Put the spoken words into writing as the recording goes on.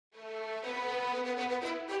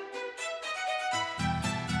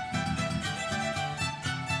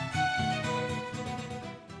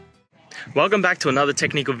Welcome back to another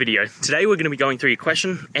technical video. Today we're going to be going through your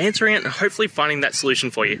question, answering it, and hopefully finding that solution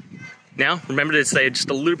for you. Now, remember to stay just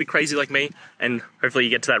a little bit crazy like me, and hopefully you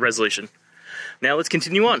get to that resolution. Now let's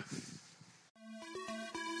continue on.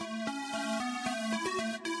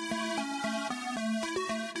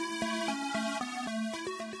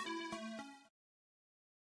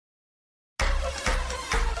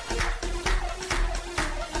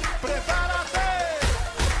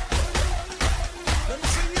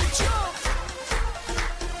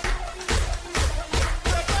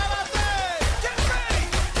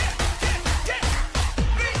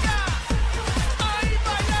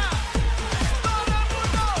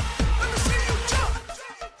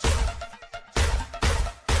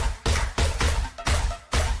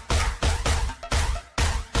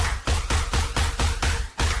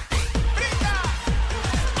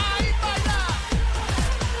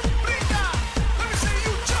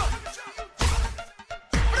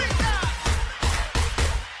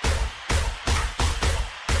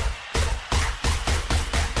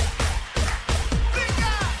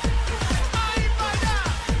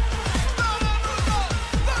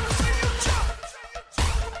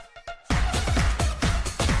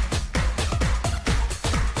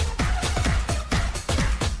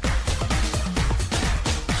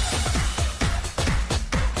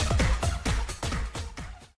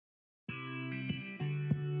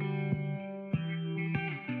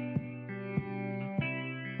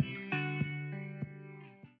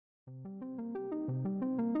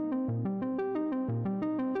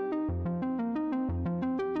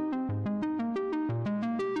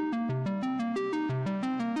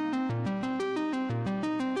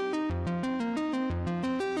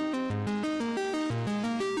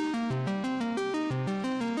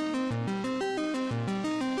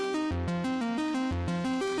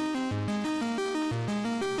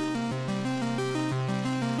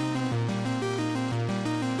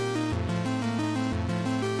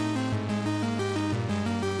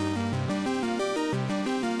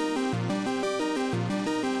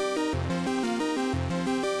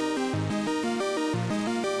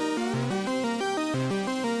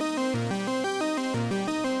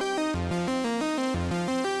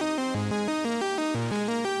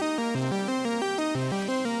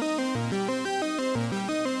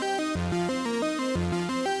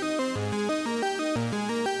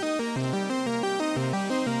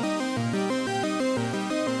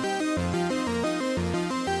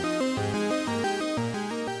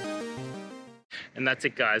 And that's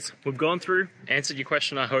it, guys. We've gone through, answered your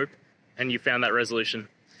question, I hope, and you found that resolution.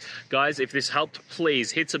 Guys, if this helped,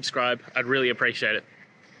 please hit subscribe. I'd really appreciate it.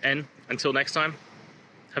 And until next time,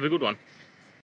 have a good one.